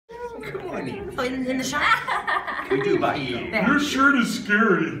any? Oh, in the shop? We do buy you. Your shirt is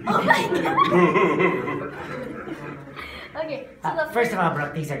scary. Oh my God. Okay, so first of all,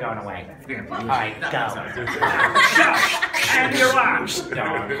 Brooke, these are going away. All right, go. Shush! And your arms.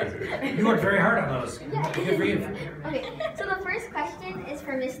 You worked very hard on those. Yeah. Good for you. Okay, so the first question is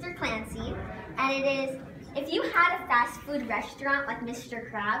for Mr. Clancy, and it is, if you had a fast food restaurant like Mr.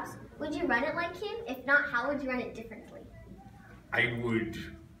 Crab's, would you run it like him? If not, how would you run it differently? I would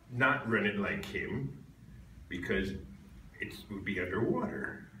not run it like him because it would be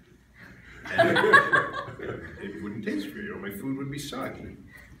underwater. And it wouldn't taste very well. My food would be soggy.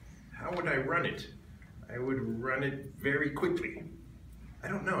 How would I run it? I would run it very quickly. I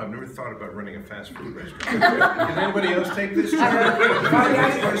don't know. I've never thought about running a fast food restaurant. Can anybody else take this? How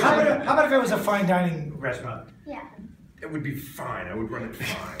about if it was a fine dining restaurant? Yeah. It would be fine. I would run it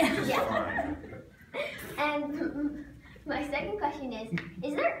fine. Just fine. And my second question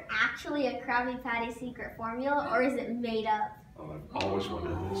is there actually a Krabby Patty secret formula, or is it made up? Oh, I've always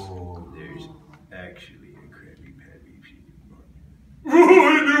wondered this. There's actually a Krabby Patty secret formula. Oh,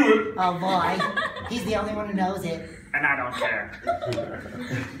 I knew it! Oh boy, he's the only one who knows it. And I don't care.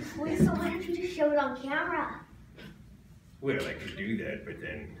 Wait, so why don't you just show it on camera? Well, I could do that, but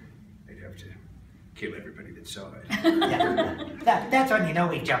then I'd have to kill everybody that saw it. Yeah. That's when you know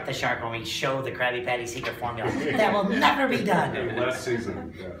we jumped the shark, when we show the Krabby Patty secret formula. That will never be done. Last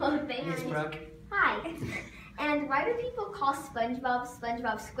season. Yeah. Well, thanks. Miss Brooke. Hi. And why do people call SpongeBob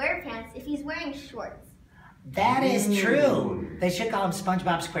Squarepants if he's wearing shorts? That is true. They should call him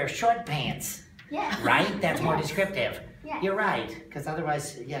SpongeBob Square Short Pants. Yeah. Right? That's more descriptive. Yeah. You're right. Because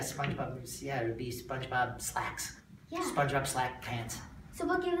otherwise, yeah, SpongeBob, yeah, it would be SpongeBob Slacks. Yeah. SpongeBob Slack Pants. So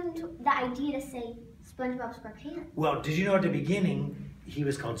what gave them the idea to say SpongeBob SquarePants? Well, did you know at the beginning, he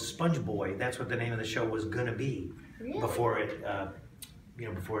was called Sponge Boy. That's what the name of the show was gonna be. Really? Before it,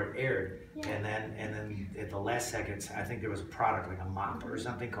 before it aired. Yeah. And then at the last seconds, I think there was a product like a mop or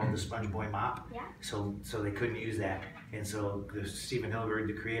something called the Sponge Boy mop. Yeah. So they couldn't use that. And so Steven Hillenburg,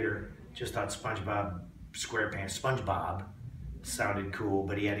 the creator, just thought SpongeBob SquarePants, SpongeBob, sounded cool,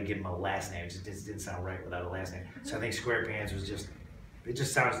 but he had to give him a last name. It just didn't sound right without a last name. So I think SquarePants was just, it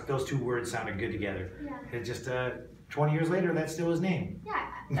just sounds, those two words sounded good together. Yeah. It just, 20 years later, that's still his name. Yeah,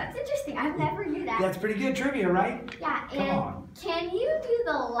 that's interesting. I never knew that. That's pretty good trivia, right? Yeah, Come and on. can you do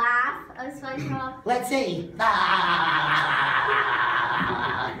the laugh of SpongeBob? Let's see.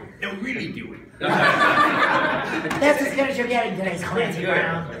 No, really do it. That's as good as you're getting today, Clancy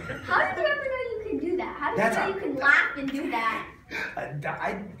Brown. How did you ever know you could do that? How did you know you could laugh and do that?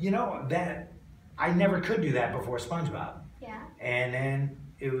 I never could do that before SpongeBob. Yeah. And then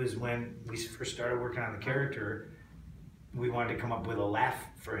it was when we first started working on the character, we wanted to come up with a laugh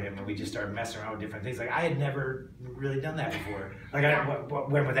for him, and we just started messing around with different things. Like, I had never really done that before. Like,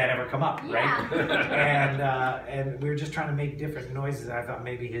 when would that ever come up, right? Yeah. And we were just trying to make different noises, and I thought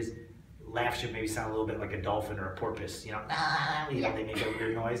maybe his laugh should maybe sound a little bit like a dolphin or a porpoise, you know, they make a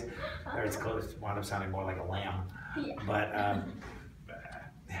weird noise, or it's close, wound up sounding more like a lamb. Yeah. But,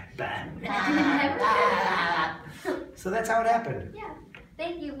 so that's how it happened. Yeah.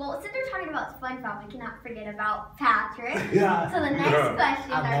 Thank you. Well, since we're talking about SpongeBob, we cannot forget about Patrick. Yeah. So the next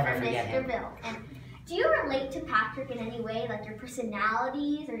questions I'll are never from forget Mr. him. Bill. And do you relate to Patrick in any way, like your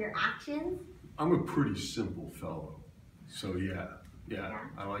personalities or your actions? I'm a pretty simple fellow, so yeah.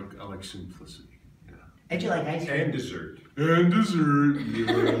 I like simplicity. Yeah. And you like ice cream? And dessert. And dessert.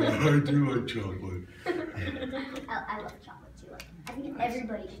 Yeah, I do like chocolate. I love chocolate too. I think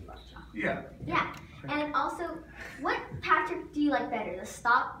everybody should love chocolate. Yeah. Yeah. And also, what Patrick do you like better, the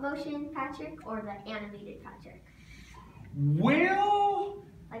stop motion Patrick or the animated Patrick? Well,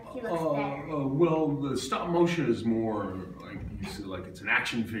 Like he looks better. well, the stop motion is more like you said, like it's an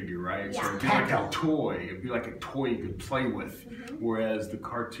action figure, right? Yeah. So it'd be like a toy. It'd be like a toy you could play with, whereas the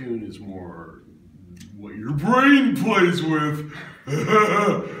cartoon is more what your brain plays with.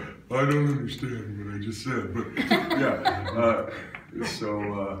 I don't understand what I just said, but yeah.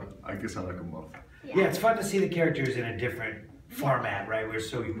 So I guess I like them both. Yeah, it's fun to see the characters in a different format, right? We're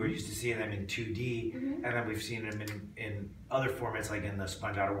used to seeing them in 2D, and then we've seen them in other formats, like in the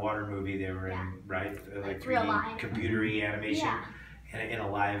Sponge Out of Water movie. They were in, right, like 3D computery animation, in a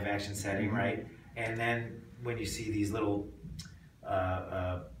live action setting, right? And then when you see these little,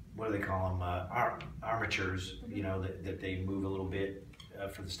 what do they call them, armatures, you know, that they move a little bit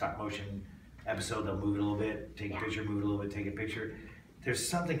for the stop motion episode. They'll move it a little bit, take a picture, move it a little bit, take a picture. There's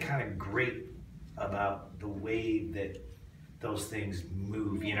something kind of great about the way that those things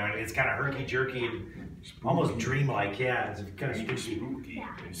move, you know, and it's kind of herky-jerky and almost dreamlike. Yeah, it's kind of spooky. Spooky.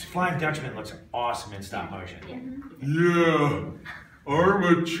 Yeah. Flying Dutchman looks awesome in stop motion. Yeah.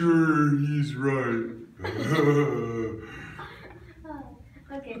 Armature, he's right.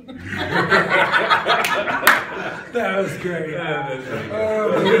 Okay. That was great.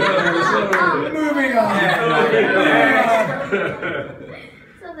 Moving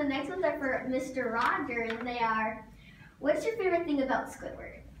So the next ones are for Mr. Roger, and they are, what's your favorite thing about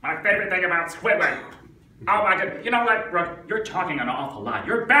Squidward? My favorite thing about Squidward. Oh my god. You know what, Brooke? You're talking an awful lot.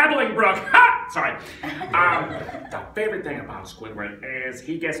 You're babbling, Brooke. Ha! Sorry. The favorite thing about Squidward is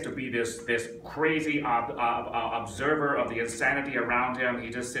he gets to be this crazy observer of the insanity around him.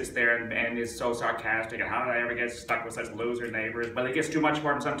 He just sits there and is so sarcastic. And how did I ever get stuck with such loser neighbors? But it gets too much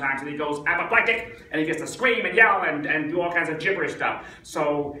for him sometimes, and he goes apoplectic, and he gets to scream and yell and do all kinds of gibberish stuff.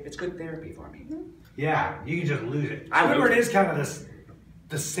 So it's good therapy for me. Yeah, you can just lose it. I lose Squidward it. is kind of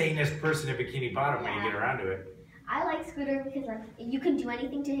the sanest person in Bikini Bottom when you get around to it. I like Squidward because like you can do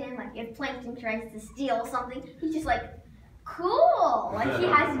anything to him. Like if Plankton tries to steal something, he's just like, cool. Like he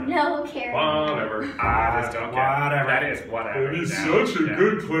has no care. Whatever. I just don't care. Whatever. That is whatever. And he's Now, such a yeah.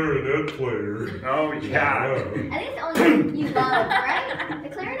 good clarinet player. Oh yeah. I think it's the only thing you love, right? The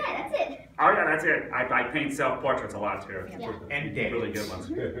clarinet, that's it. Oh yeah, that's it. I paint self-portraits a lot too. Yeah. And Really good ones.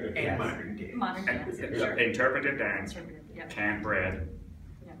 And modern day. Modern dance. And interpretive dance, Yeah. canned bread,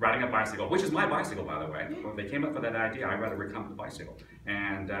 riding a bicycle, which is my bicycle, by the way. When they came up with that idea, I'd rather recount the bicycle.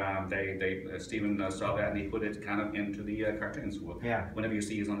 And Stephen saw that and he put it kind of into the cartoons. Yeah. Whenever you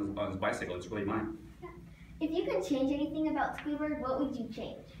see he's on his bicycle, it's really mine. If you could change anything about Squidward, what would you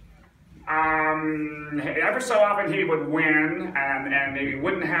change? Ever so often he would win, and he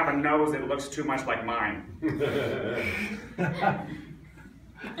wouldn't have a nose that looks too much like mine.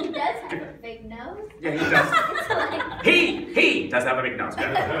 He does have a big nose. Yeah, he does. It's like, He does have a big nose.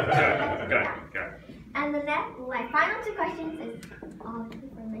 Good. Good. and the next, my final two questions is all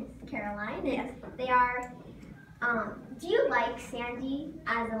for Miss Caroline. They are, do you like Sandy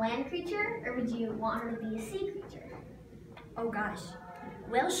as a land creature, or would you want her to be a sea creature? Oh gosh.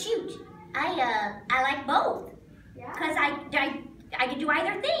 Well, shoot. I like both. Yeah. Because I can do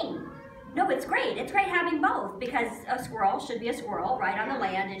either thing. No, it's great. It's great having both because a squirrel should be a squirrel right on the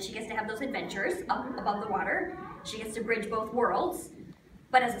land and she gets to have those adventures up above the water. She gets to bridge both worlds.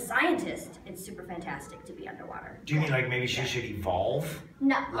 But as a scientist, it's super fantastic to be underwater. Do you mean like maybe she should evolve?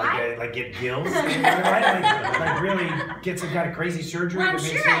 No, Like get gills? Right? Like really get some kind of crazy surgery? Well, I'm that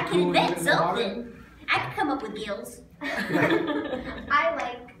makes sure her I can cool invent in the water? something. I can come up with gills. I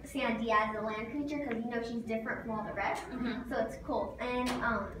like Sandy as a land creature because she's different from all the rest, so it's cool. And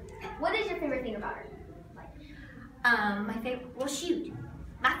what is your favorite thing about her? My favorite, well shoot.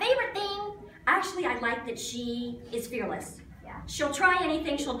 My favorite thing, actually I like that she is fearless. Yeah. She'll try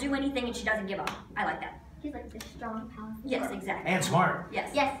anything, she'll do anything, and she doesn't give up. I like that. She's like this strong, powerful. Yes, girl. exactly. And smart.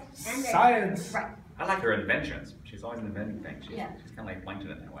 Yes. Yes. And very- Science. Right. I like her inventions. She's always inventing things. She's kind of like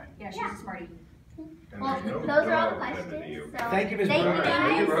Plankton in that way. Yeah, she's Yeah. a smarty. Well, those are all the questions. So Thank you, Ms. Thank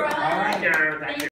you Brewer. guys. Thank you.